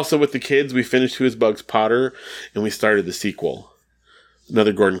reading. Oh, also with the kids, we finished Who is Bugs Potter, and we started the sequel.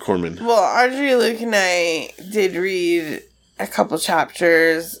 Another Gordon Corman. Well, Audrey, Luke, and I did read a couple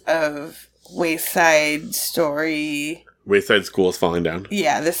chapters of Wayside Story. Wayside School is Falling Down.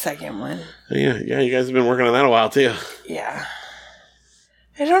 Yeah, the second one. Yeah, you guys have been working on that a while, too. Yeah.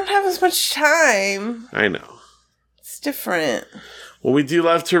 I don't have as much time. I know. It's different. Well, we do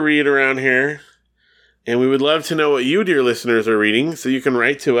love to read around here. And we would love to know what you, dear listeners, are reading, so you can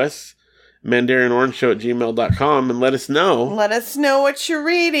write to us mandarianorangeshow@gmail.com and let us know. Let us know what you're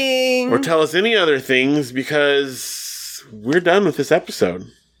reading. Or tell us any other things, because we're done with this episode.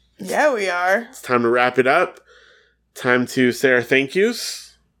 Yeah, we are. It's time to wrap it up. Time to say our thank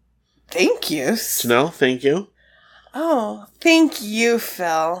yous. Thank yous? Janelle, thank you. Oh, thank you,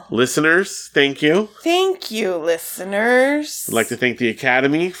 Phil. Listeners, thank you. Thank you, listeners. I'd like to thank the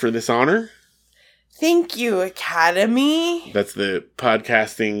Academy for this honor. Thank you, Academy. That's the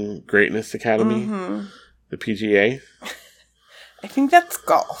Podcasting Greatness Academy. Mm-hmm. The PGA. I think that's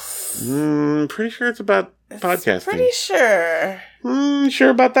golf. Pretty sure it's about podcasting. Pretty sure. Sure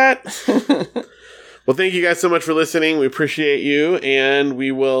about that? Well, thank you guys so much for listening. We appreciate you, and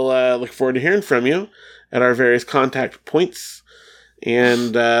we will look forward to hearing from you at our various contact points.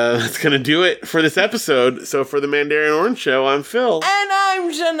 And that's going to do it for this episode. So for the Mandarian Orange Show, I'm Phil. And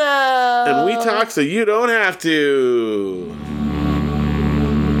I'm Janelle. And we talk so you don't have to.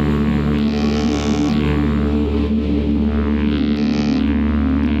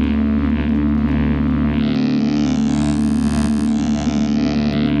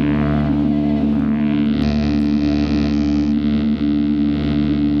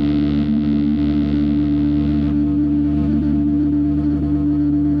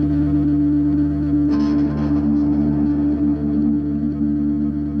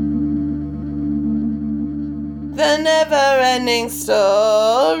 The never-ending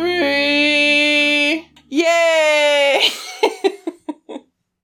story.